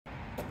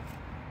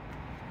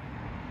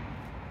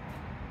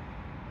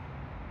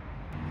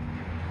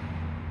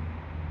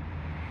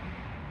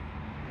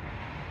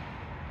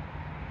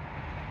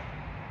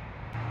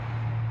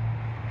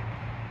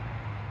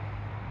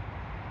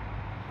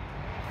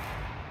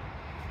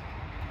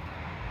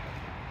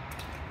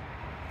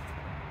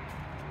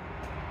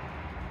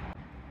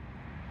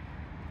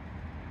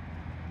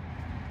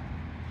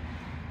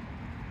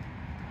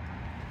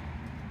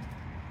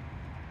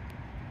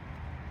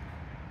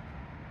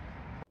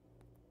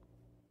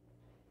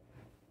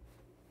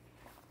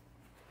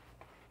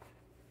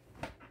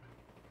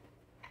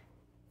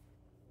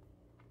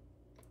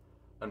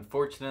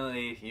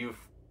Unfortunately, you've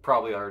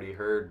probably already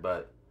heard,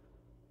 but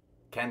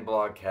Ken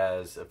Block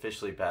has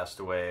officially passed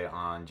away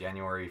on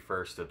January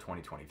 1st of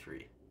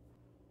 2023.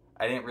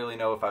 I didn't really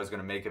know if I was going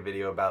to make a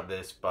video about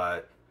this,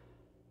 but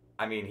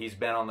I mean, he's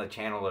been on the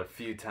channel a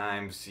few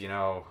times, you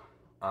know,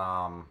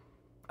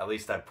 at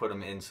least I put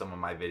him in some of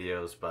my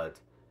videos, but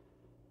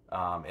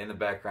in the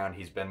background,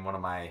 he's been one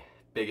of my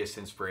biggest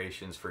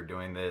inspirations for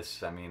doing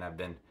this. I mean, I've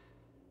been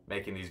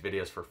making these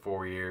videos for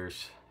 4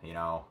 years, you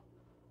know,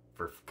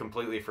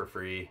 completely for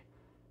free,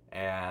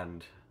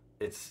 and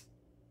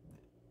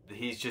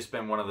he's just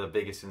been one of the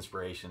biggest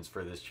inspirations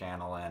for this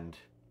channel and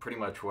pretty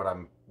much what I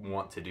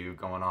want to do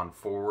going on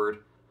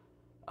forward.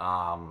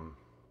 I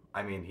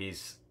mean,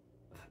 he's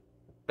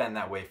been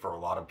that way for a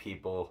lot of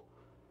people.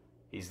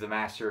 He's the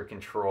master of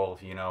control,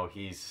 you know.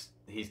 He's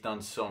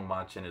done so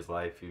much in his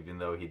life, even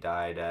though he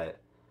died at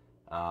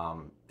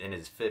in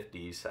his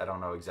 50s. I don't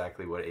know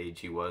exactly what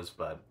age he was,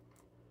 but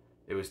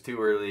it was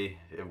too early.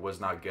 It was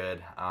not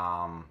good.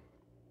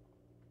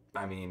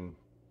 I mean,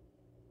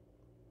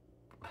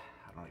 I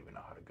don't even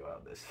know how to go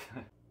out this.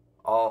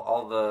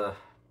 all the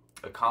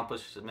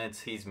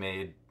accomplishments he's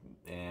made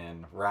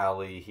in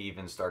rally. He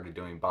even started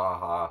doing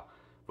Baja,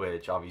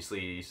 which obviously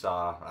you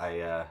saw.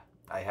 I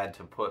had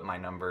to put my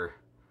number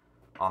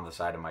on the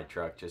side of my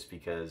truck just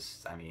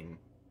because, I mean,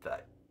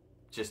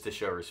 just to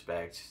show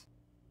respect.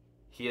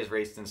 He has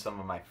raced in some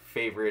of my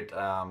favorite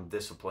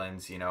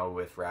disciplines, you know,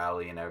 with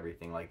rally and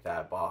everything like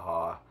that,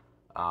 Baja.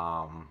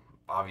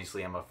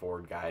 Obviously, I'm a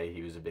Ford guy.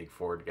 He was a big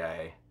Ford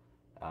guy.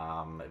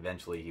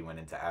 Eventually, he went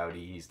into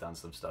Audi. He's done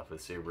some stuff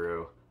with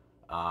Subaru.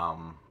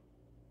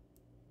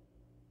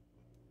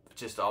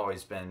 Just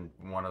always been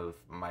one of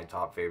my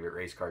top favorite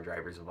race car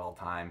drivers of all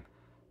time.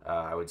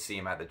 I would see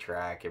him at the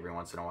track every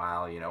once in a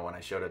while. You know, when I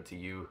showed up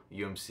to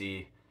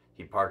UMC,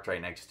 he parked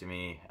right next to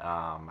me.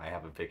 I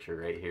have a picture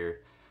right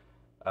here.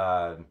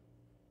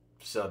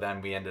 So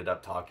then we ended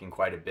up talking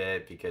quite a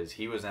bit because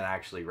he wasn't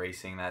actually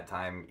racing that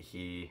time.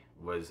 He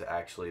was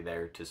actually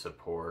there to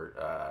support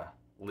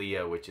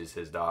Leah, which is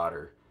his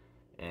daughter,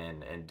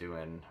 and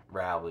doing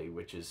rally,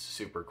 which is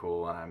super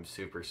cool, and I'm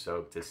super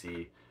stoked to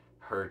see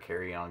her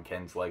carry on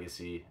Ken's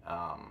legacy.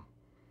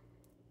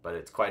 But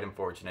it's quite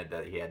unfortunate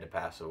that he had to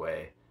pass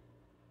away.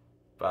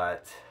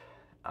 But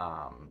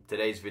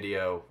today's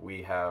video,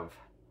 we have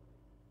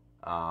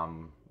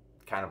kind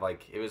of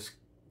like, it was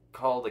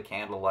called a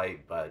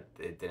candlelight, but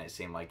it didn't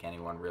seem like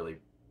anyone really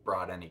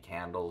brought any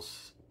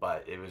candles,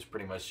 but it was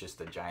pretty much just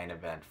a giant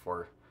event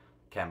for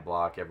Ken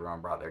Block.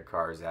 Everyone brought their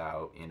cars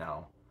out, you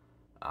know.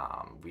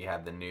 We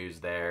had the news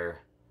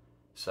there,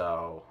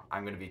 so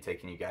I'm going to be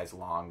taking you guys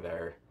along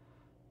there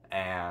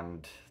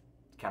and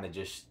kind of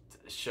just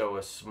show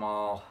a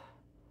small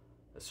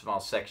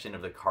section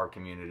of the car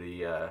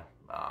community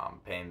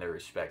paying their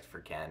respect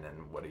for Ken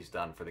and what he's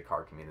done for the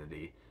car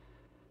community.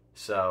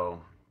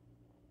 So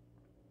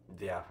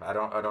yeah, I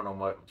don't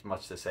know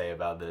much to say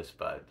about this,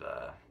 but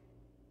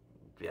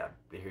yeah,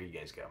 here you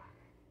guys go.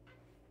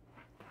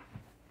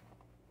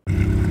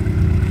 I'm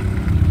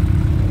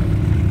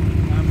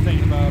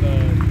thinking about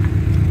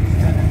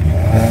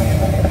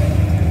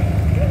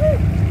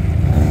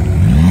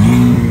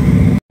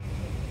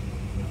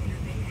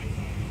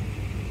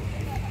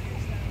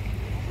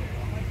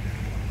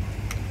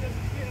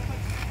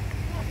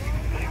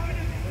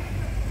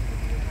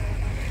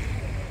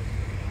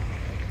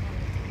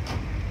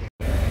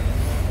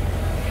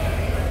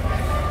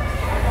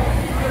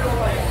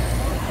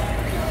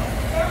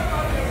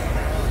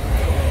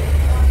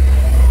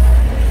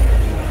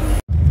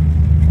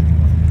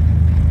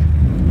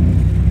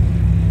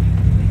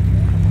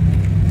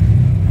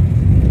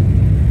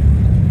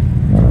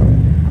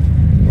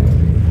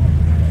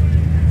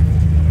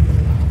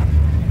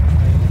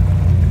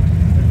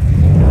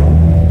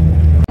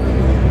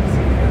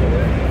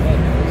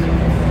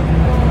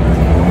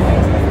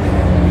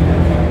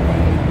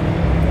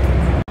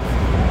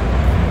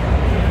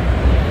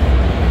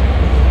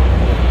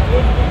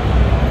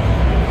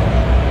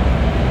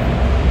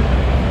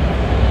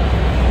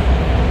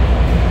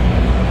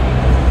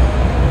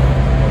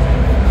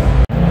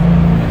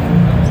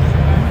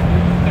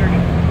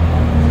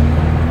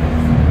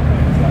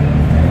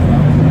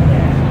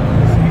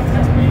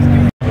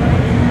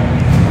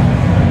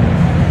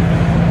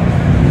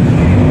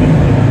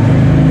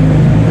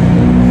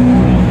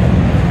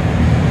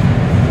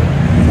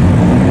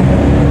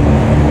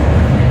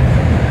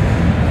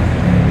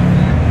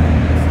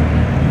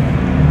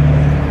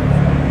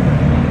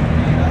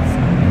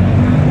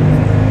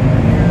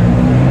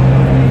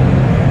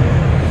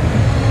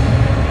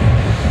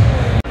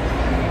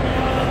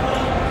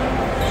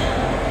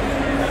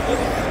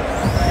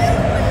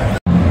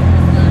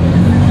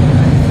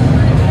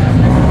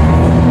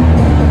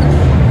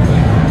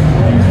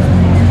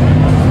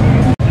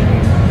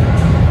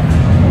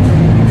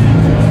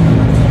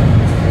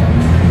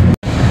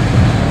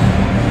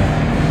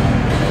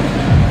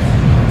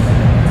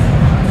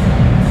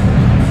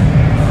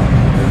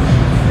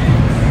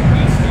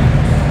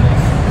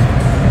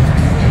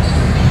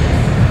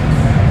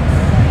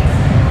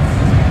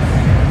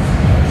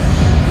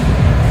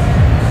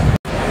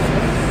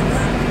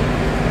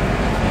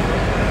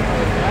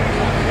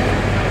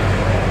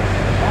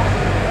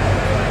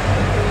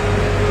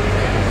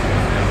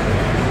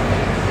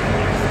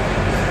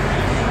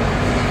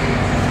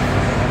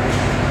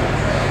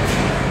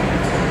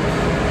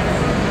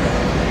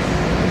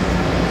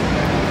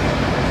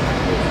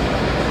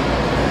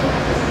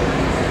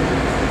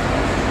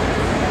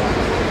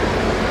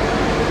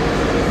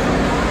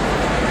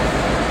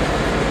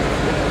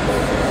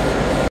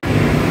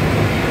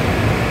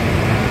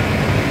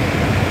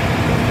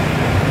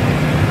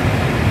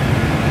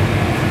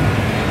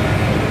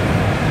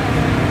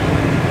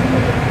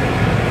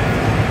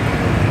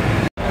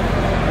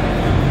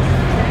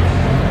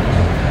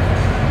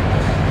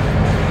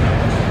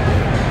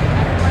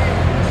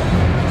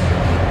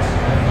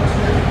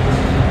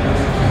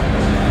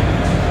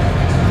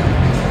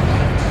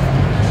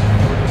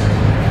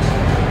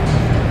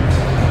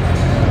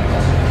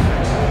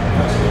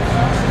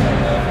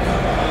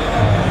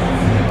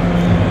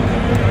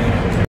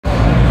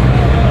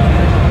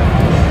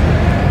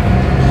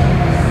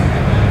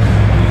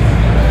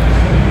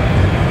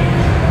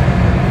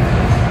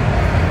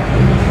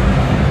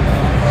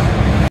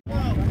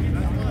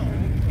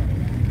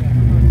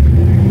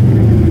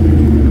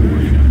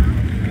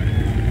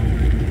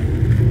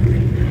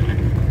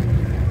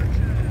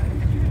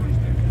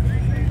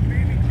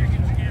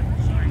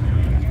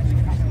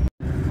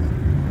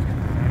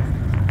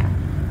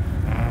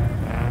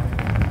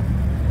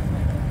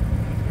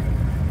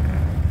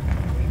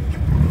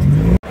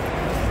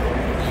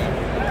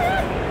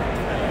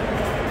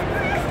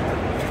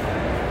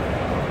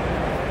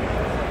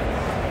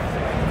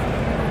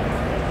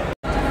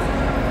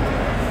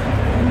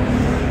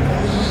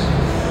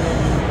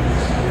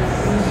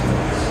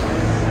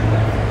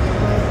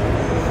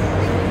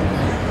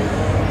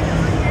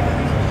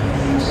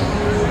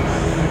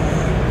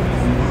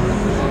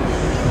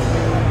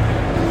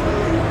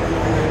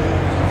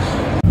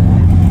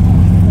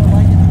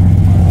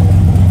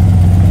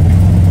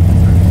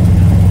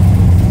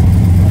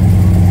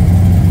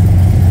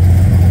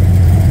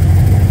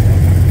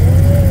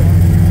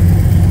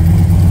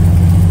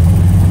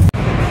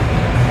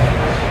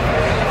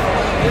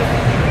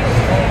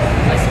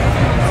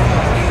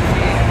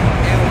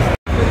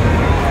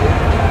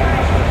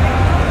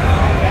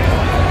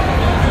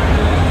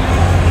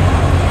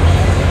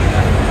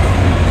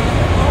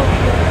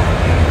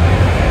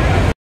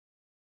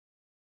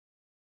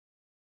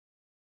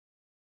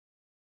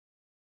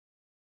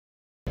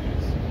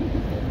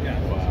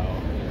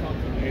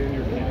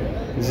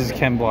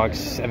Ken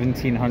Block's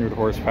 1700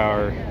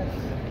 horsepower,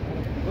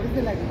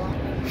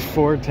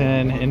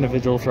 410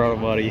 individual throttle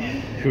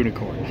body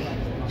unicorn.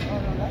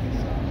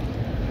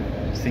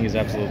 This thing is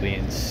absolutely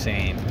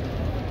insane.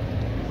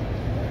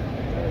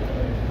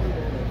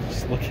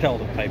 Just look at all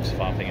the pipes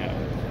popping out.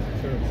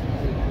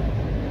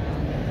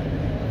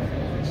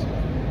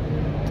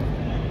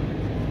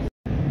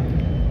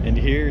 And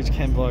here's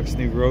Ken Block's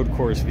new road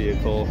course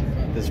vehicle,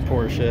 this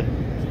Porsche.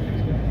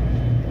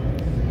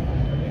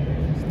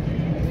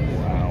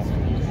 Wow.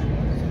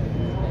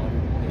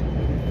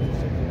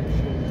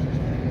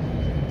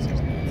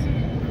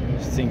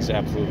 This thing's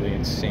absolutely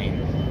insane.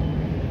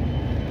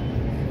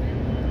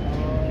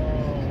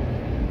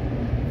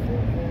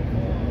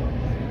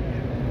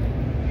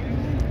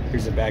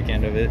 Here's the back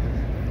end of it,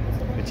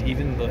 which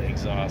even the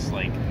exhaust,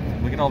 like,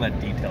 look at all that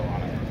detail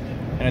on it.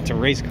 And it's a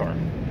race car.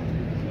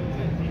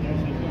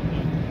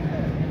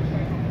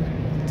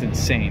 It's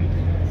insane.